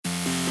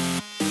I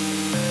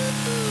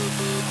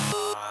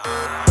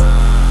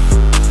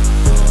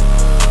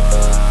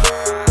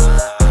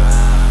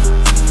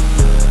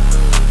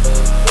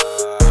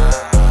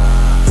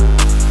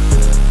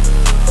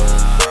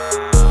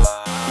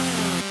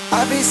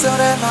be so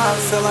damn high, I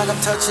feel like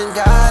I'm touching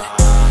God.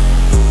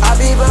 I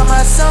be by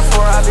myself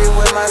or I be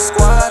with my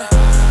squad.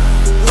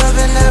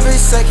 Loving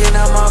every second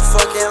of my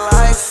fucking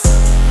life.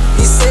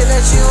 You say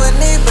that you in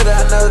need, but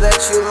I know that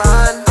you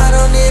lying. I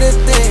don't need a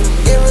thing,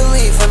 get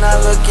relief when I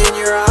look in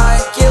your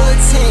eye.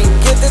 Guillotine,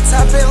 get the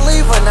top and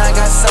leave when I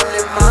got something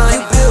in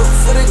mind. You built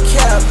for the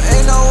cap,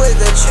 ain't no way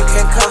that you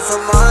can come for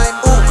mine.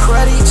 Ooh,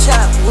 karate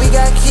chop, we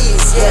got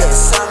keys, yeah,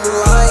 something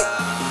light.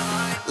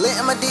 Lit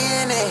in my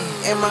DNA,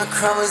 in my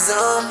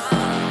chromosome.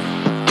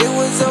 It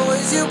was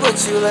always you, but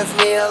you left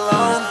me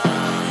alone.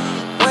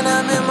 When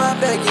I'm in my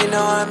bag, you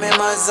know I'm in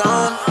my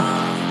zone.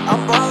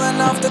 I'm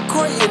ballin' off the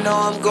court, you know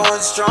I'm going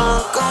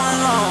strong. Going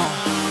long,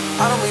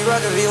 I don't be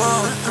rockin' be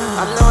long.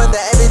 I'm knowing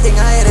that everything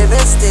I had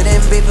invested in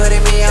be putting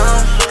me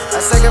on.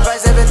 I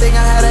sacrificed everything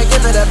I had, I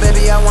give it up,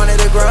 baby, I wanted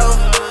to grow.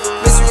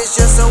 Mystery is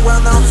just a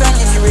well-known fact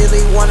if you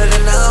really wanted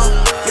to know.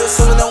 You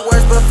assuming the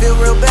worst but feel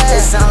real bad.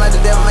 It sound like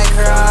the devil may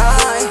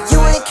cry. You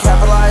ain't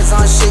capitalized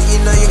on shit,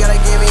 you know you gotta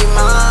give me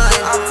mine.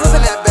 I'm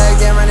flipping that bag,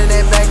 then running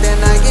it back, then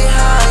I get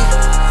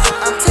high.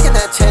 I'm taking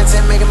that chance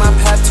and making my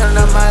path turn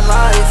up my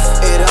life.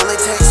 It only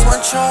takes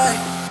one try.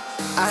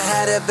 I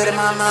had a bit in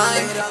my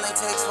mind. It only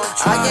takes one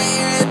try. I can't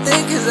hear a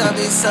thing cause I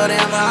be so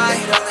damn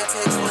high. It only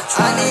takes one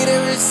try. I need a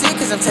receipt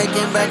cause I'm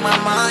taking back my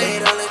mind.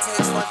 It only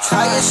takes one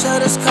try. Your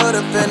shoulders cold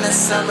up in the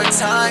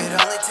summertime. It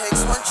only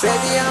takes one try.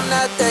 Baby, I'm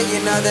not there,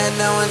 you know that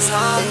no one's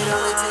home. It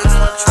only takes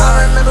one try.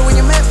 I remember when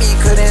you met me, you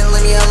couldn't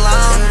leave me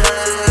alone. It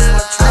only takes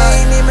one try. I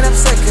ain't even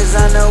upset cause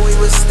I know we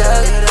was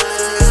stuck.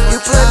 You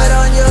blame it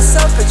on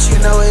yourself, but you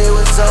know it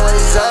was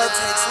always up.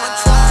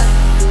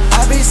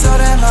 I be so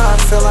damn high, I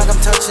feel like I'm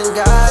touching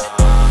God.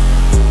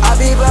 I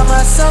be by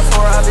myself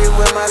or I be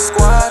with my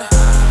squad.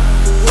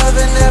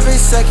 Loving every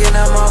second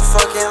of my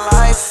fucking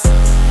life.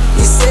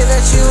 You say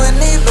that you in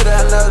need, but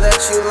I know that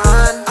you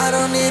lying. I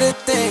don't need a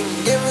thing,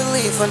 get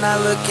relief when I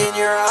look in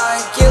your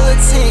eye.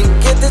 Guillotine,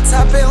 get the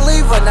top and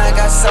leave when I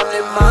got something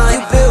in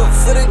mind. You built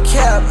for the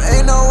cap,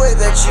 ain't no way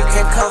that you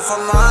can come for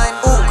mine.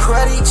 Ooh,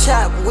 karate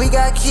chop, we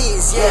got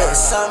keys, yeah,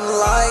 something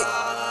light.